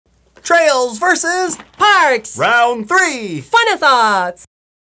Trails versus Parks! Round 3! Final thoughts!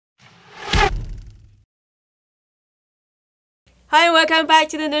 Hi, welcome back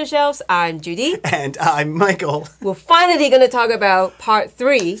to the Nerd Shelves. I'm Judy. And I'm Michael. We're finally going to talk about part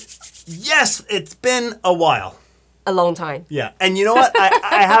 3. Yes, it's been a while. A long time. Yeah, and you know what?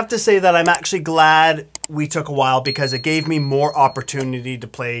 I have to say that I'm actually glad we took a while because it gave me more opportunity to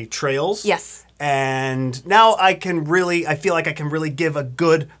play Trails. Yes. And now I feel like I can really give a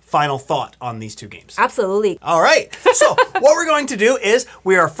good final thought on these two games. Absolutely. All right, so what we're going to do is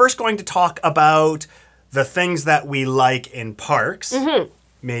we are first going to talk about the things that we like in parks,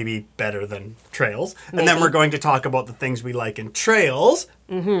 maybe better than Trails. Maybe. And then we're going to talk about the things we like in Trails,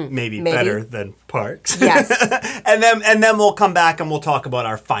 maybe better than parks. Yes. and then we'll come back and we'll talk about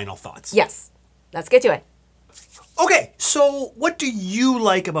our final thoughts. Yes. Let's get to it. Okay, so what do you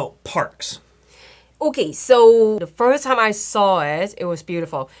like about parks? Okay, so the first time I saw it, it was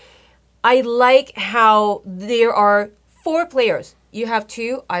beautiful. I like how there are 4 players. You have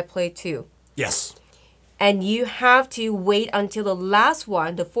 2, I play 2. Yes. And you have to wait until the last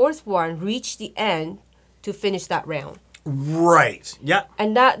one, the 4th one, reach the end to finish that round. Right. Yeah.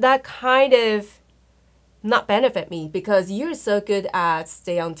 And that kind of not benefit me because you're so good at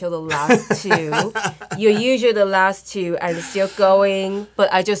stay until the last 2. You're usually the last 2 and still going,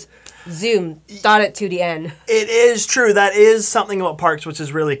 but I just started to the end. It is true. That is something about parks which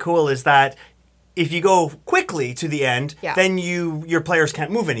is really cool is that if you go quickly to the end, then your players can't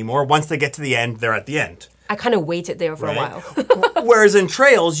move anymore. Once they get to the end, they're at the end. I kind of waited there for a while. Whereas in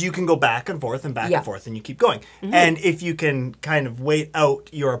Trails, you can go back and forth and back and forth and you keep going. And if you can kind of wait out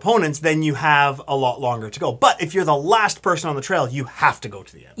your opponents, then you have a lot longer to go. But if you're the last person on the trail, you have to go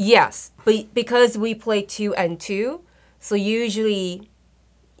to the end. Yes, but because we play 2 and 2, so usually,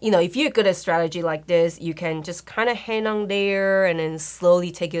 you know, if you're good at strategy like this, you can just kind of hang on there and then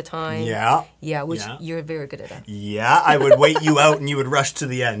slowly take your time. Yeah. Yeah, which you're very good at that. Yeah, I would wait you out and you would rush to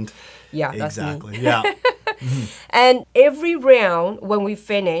the end. Yeah, that's exactly. Me. Yeah. And every round, when we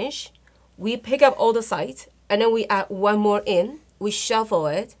finish, we pick up all the sites and then we add one more in, we shuffle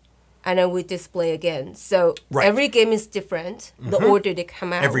it, and then we display again. So every game is different, the order they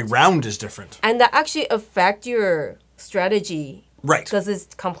come out. Every round is different. And that actually affects your strategy. Right. Because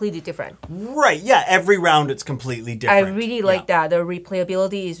it's completely different. Right, yeah. Every round it's completely different. I really like that. The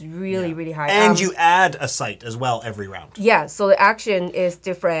replayability is really, really high. And you add a site as well every round. Yeah, so the action is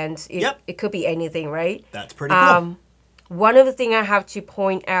different. It could be anything, right? That's pretty cool. One of the things I have to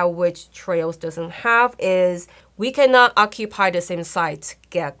point out which Trails doesn't have is we cannot occupy the same site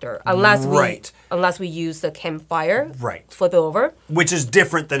together unless we use the campfire. Right. Flip it over. Which is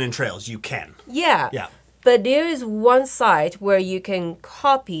different than in Trails. You can. Yeah. Yeah. But there is one site where you can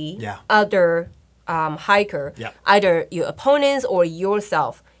copy other hiker, either your opponents or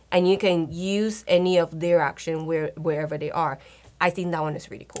yourself, and you can use any of their action wherever they are. I think that one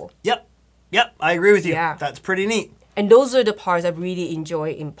is really cool. Yep. Yep, I agree with you. Yeah. That's pretty neat. And those are the parts I really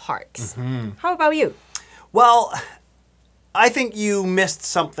enjoy in parks. How about you? Well, I think you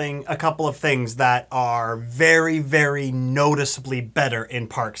missed a couple of things that are very, very noticeably better in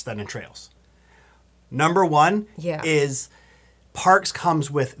parks than in Trails. Number 1 is Parks comes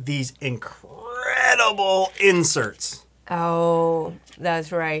with these incredible inserts. Oh,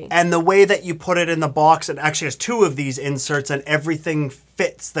 that's right. And the way that you put it in the box, it actually has 2 of these inserts and everything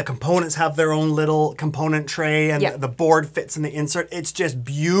fits. The components have their own little component tray and the board fits in the insert. It's just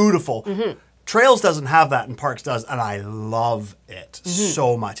beautiful. Trails doesn't have that and Parks does, and I love it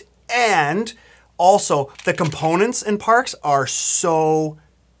so much. And also, the components in Parks are so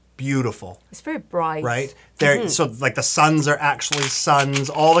beautiful. It's very bright. Right? So like the suns are actually suns.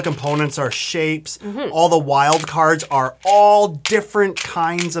 All the components are shapes. All the wild cards are all different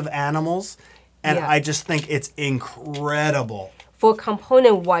kinds of animals. And I just think it's incredible. For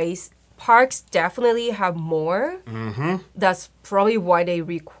component-wise, parks definitely have more. That's probably why they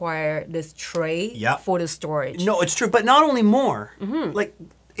require this tray for the storage. No, it's true. But not only more. Like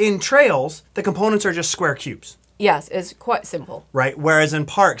in Trails, the components are just square cubes. Yes, it's quite simple. Right, whereas in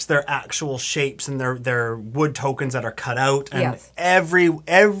parks, they're actual shapes and they're wood tokens that are cut out. And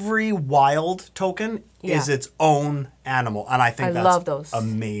every wild token is its own animal. And I think that's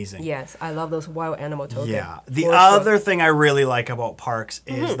amazing. Yes, I love those wild animal tokens. Yeah. The other thing I really like about parks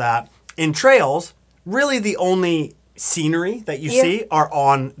is that in Trails, really the only scenery that you see are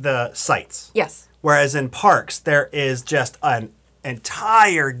on the sites. Yes. Whereas in parks, there is just an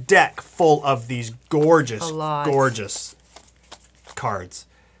entire deck full of these gorgeous cards.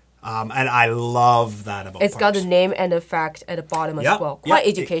 And I love that about It's parks. got the name and the fact at the bottom as well. Quite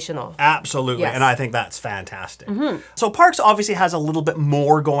educational. Absolutely. Yes. And I think that's fantastic. So Parks obviously has a little bit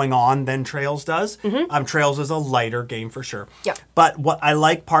more going on than Trails does. Trails is a lighter game for sure. Yeah. But what I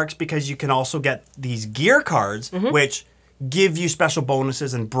like Parks because you can also get these gear cards, which give you special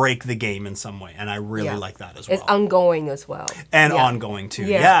bonuses and break the game in some way. And I really like that as well. It's ongoing as well. And ongoing too.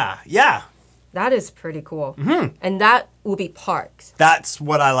 Yeah. That is pretty cool. And that will be Parks. That's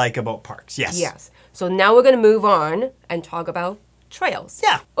what I like about Parks, yes. Yes. So now we're going to move on and talk about Trails.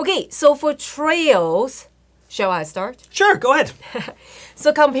 Yeah. Okay, so for Trails, shall I start? Sure, go ahead.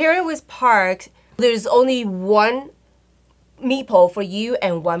 So comparing with Parks, there's only one meeple for you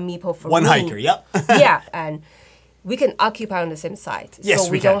and one meeple for me. One hiker, yep. Yeah, and we can occupy on the same side. Yes,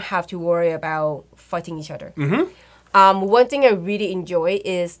 so we don't have to worry about fighting each other. One thing I really enjoy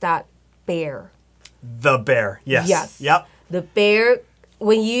is that bear. The bear, yes. Yes. Yep. The bear,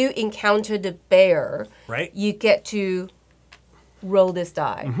 when you encounter the bear, right, you get to roll this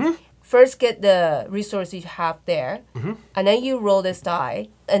die. First get the resource you have there, and then you roll this die,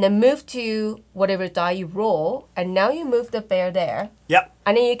 and then move to whatever die you roll, and now you move the bear there. Yep.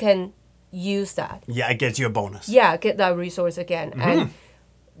 And then you can use that. Yeah, it gets you a bonus. Yeah, get that resource again. And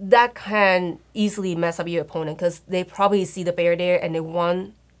that can easily mess up your opponent because they probably see the bear there and they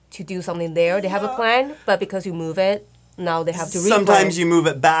want to do something there. They have a plan, but because you move it, now they have to replay. Sometimes you move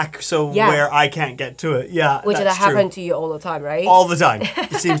it back where I can't get to it. Yeah, which that's happens to you all the time, right? All the time.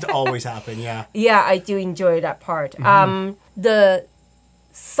 It seems to always happen, yeah. Yeah, I do enjoy that part. The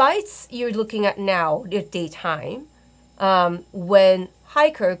sites you're looking at now, they're daytime. When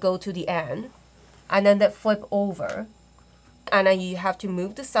hiker go to the end, and then they flip over, and then you have to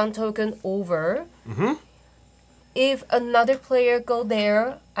move the sun token over. If another player go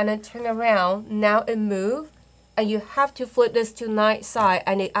there and then turn around, now it move, and you have to flip this to night side,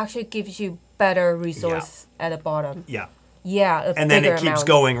 and it actually gives you better resource at the bottom. Yeah. Yeah, and then it keeps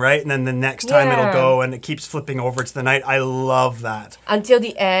going, right? And then the next time it'll go, and it keeps flipping over to the night. I love that. Until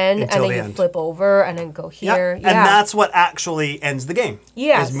the end, and then you flip over, and then go here. Yeah. And that's what actually ends the game.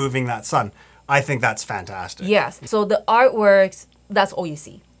 Yes. Is moving that sun. I think that's fantastic. Yes. So the artworks, that's all you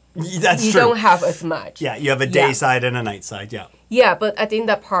see. That's you true. You don't have as much. Yeah, you have a day side and a night side, yeah. Yeah, but I think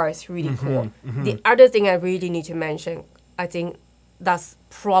that part is really cool. The other thing I really need to mention, I think that's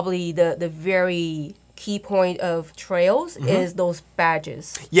probably the very key point of Trails is those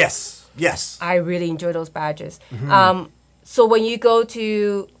badges. Yes, yes. I really enjoy those badges. So when you go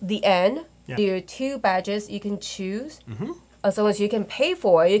to the end, there are 2 badges you can choose. As long as you can pay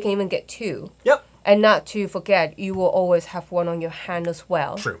for it, you can even get 2. Yep. And not to forget, you will always have one on your hand as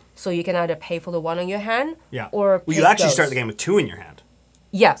well. True. So you can either pay for the one on your hand, Well, or you actually start the game with 2 in your hand.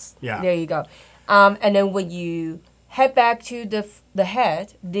 Yes. Yeah. There you go. And then when you head back to the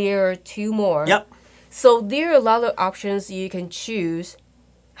head, there are 2 more. Yep. So there are a lot of options you can choose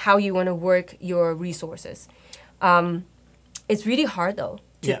how you want to work your resources. It's really hard though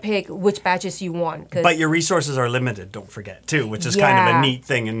to pick which badges you want. But your resources are limited, don't forget, too, which is kind of a neat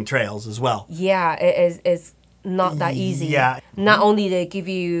thing in Trails as well. Yeah, it's not that easy. Yeah. Not only they give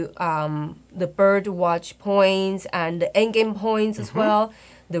you the bird watch points and the endgame points as well,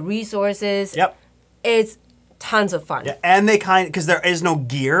 the resources. Yep. It's tons of fun. Yeah, and they because there is no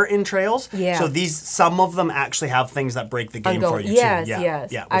gear in Trails. Yeah. So some of them actually have things that break the game for you yes,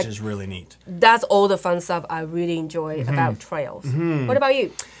 too. Yeah, which is really neat. That's all the fun stuff I really enjoy about Trails. What about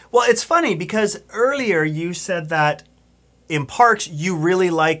you? Well, it's funny because earlier you said that in Parks you really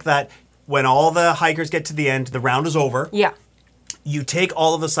like that when all the hikers get to the end, the round is over. Yeah. You take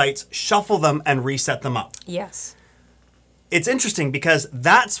all of the sites, shuffle them, and reset them up. Yes. It's interesting because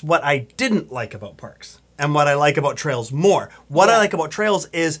that's what I didn't like about Parks. And what I like about Trails more. What I like about Trails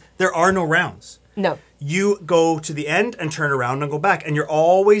is there are no rounds. No. You go to the end and turn around and go back. And you're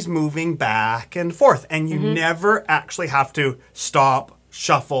always moving back and forth. And you never actually have to stop,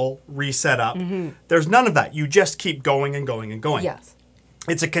 shuffle, reset up. There's none of that. You just keep going and going and going. Yes.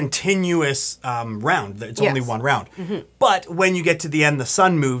 It's a continuous round. It's only one round. But when you get to the end, the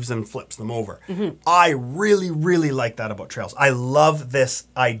sun moves and flips them over. I really, really like that about Trails. I love this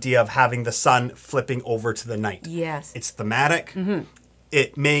idea of having the sun flipping over to the night. Yes. It's thematic.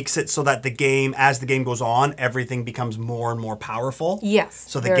 It makes it so that the game, as the game goes on, everything becomes more and more powerful. Yes.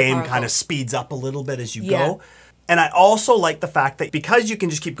 So the game kind of speeds up a little bit as you go. And I also like the fact that because you can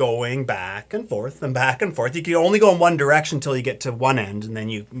just keep going back and forth and back and forth, you can only go in one direction until you get to one end and then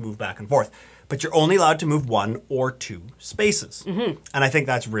you move back and forth. But you're only allowed to move 1 or 2 spaces. And I think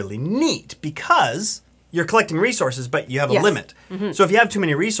that's really neat because you're collecting resources, but you have a limit. So if you have too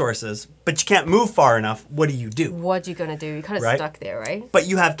many resources, but you can't move far enough, what do you do? What are you going to do? You're kind of stuck there, right? But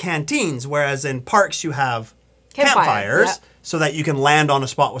you have canteens, whereas in parks you have campfires so that you can land on a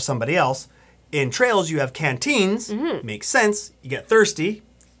spot with somebody else. In trails, you have canteens. Makes sense. You get thirsty,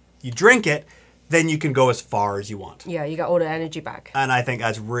 you drink it, then you can go as far as you want. Yeah, you got all the energy back. And I think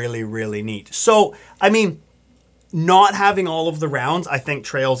that's really, really neat. So, I mean, not having all of the rounds, I think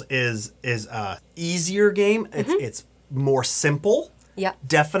Trails is a easier game. It's more simple. Yeah.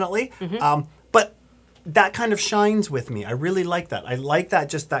 Definitely. But that kind of shines with me. I really like that. I like that,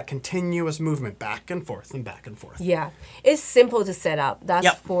 just that continuous movement back and forth and back and forth. Yeah. It's simple to set up, that's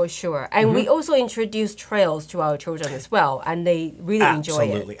for sure. And we also introduce Trails to our children as well, and they really enjoy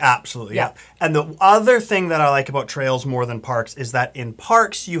it. Absolutely, yeah. And the other thing that I like about Trails more than parks is that in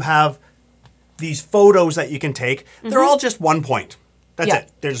parks you have these photos that you can take. They're all just 1 point. That's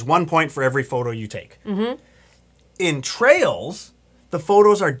it. There's 1 point for every photo you take. In Trails, the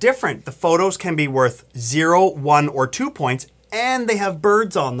photos are different. The photos can be worth 0, 1, or 2 points, and they have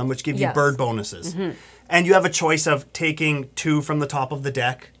birds on them, which give you bird bonuses. And you have a choice of taking 2 from the top of the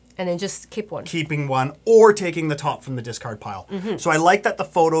deck. And then just keep one. Keeping one, or taking the top from the discard pile. So I like that the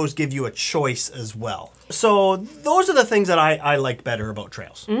photos give you a choice as well. So those are the things that I like better about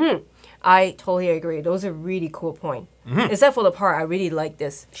Trails. I totally agree. Those are really cool points. Except for the part, I really like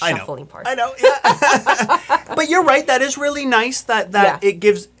this shuffling part. I know, yeah. But you're right, that is really nice that it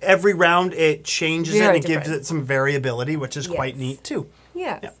gives every round, it changes it, and it gives it some variability, which is quite neat too.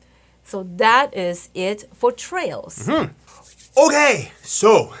 Yes. Yeah. So that is it for Trails. Okay,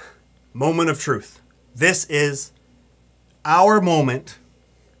 so, moment of truth. This is our moment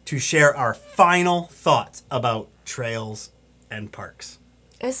to share our final thoughts about Trails and parks.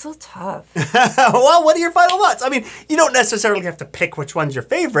 It's so tough. Well, what are your final thoughts? I mean, you don't necessarily have to pick which one's your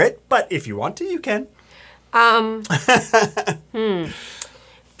favorite, but if you want to, you can.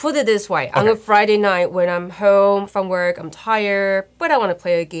 Put it this way. On a Friday night when I'm home from work, I'm tired, but I want to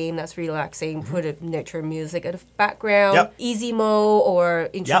play a game that's relaxing, put a nature music at the background, easy mode, or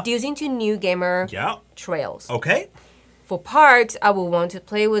introducing to new gamer, Trails. Okay. For parks, I will want to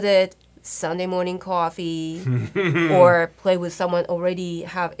play with it Sunday morning coffee or play with someone already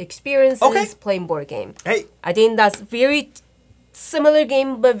have experiences playing board game. Hey. I think that's very similar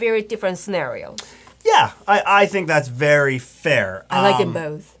game but very different scenarios. Yeah, I think that's very fair. I like them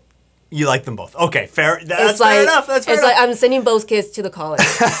both. You like them both. Okay, fair. That's fair enough. That's fair enough. It's like I'm sending both kids to the college.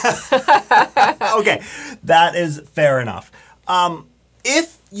 Okay, that is fair enough.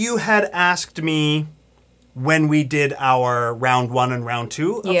 If you had asked me when we did our round 1 and round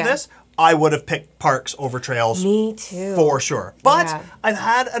 2 of this, I would have picked parks over Trails. Me too. For sure. But I've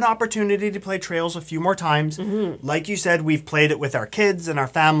had an opportunity to play Trails a few more times. Like you said, we've played it with our kids and our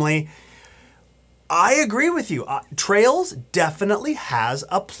family. I agree with you. Trails definitely has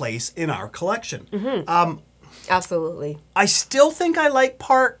a place in our collection. Absolutely. I still think I like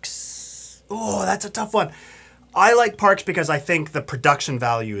parks. Oh, that's a tough one. I like parks because I think the production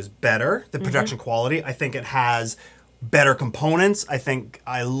value is better, the production quality. I think it has better components. I think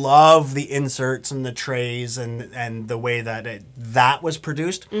I love the inserts and the trays and the way that that was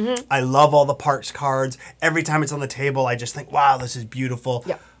produced. I love all the parks cards. Every time it's on the table, I just think, wow, this is beautiful.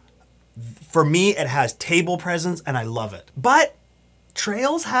 Yeah. For me, it has table presence, and I love it. But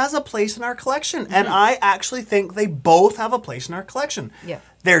Trails has a place in our collection, and I actually think they both have a place in our collection. Yeah.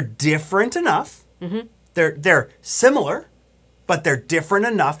 They're different enough. They're similar, but they're different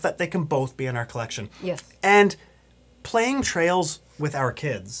enough that they can both be in our collection. Yes. And playing Trails with our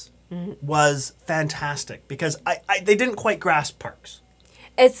kids was fantastic because they didn't quite grasp parks.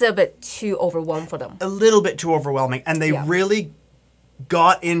 It's a bit too overwhelming for them. A little bit too overwhelming, and they really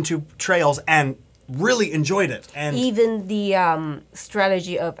got into Trails and really enjoyed it. And even the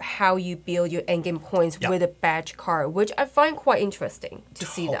strategy of how you build your endgame points with a badge card, which I find quite interesting to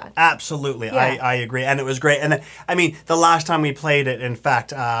see that. Absolutely. Yeah. I agree. And it was great. And I mean, the last time we played it, in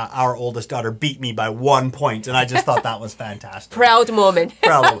fact, our oldest daughter beat me by 1 point, and I just thought that was fantastic. Proud moment.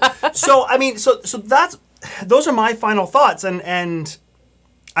 Proud moment. So, I mean, so those are my final thoughts. And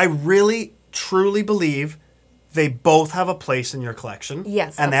I really, truly believe they both have a place in your collection.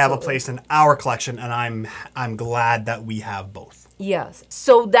 Yes, and they have a place in our collection, and I'm glad that we have both. Yes.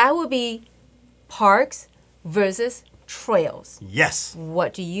 So that would be parks versus Trails. Yes.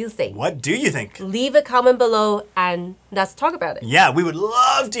 What do you think? What do you think? Leave a comment below and let's talk about it. Yeah, we would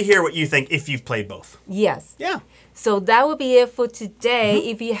love to hear what you think if you've played both. Yes. Yeah. So that will be it for today.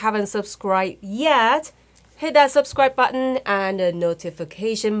 If you haven't subscribed yet, hit that subscribe button and the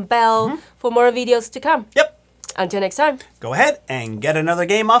notification bell for more videos to come. Yep. Until next time. Go ahead and get another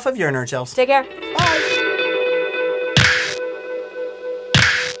game off of your nerd shelves. Take care. Bye.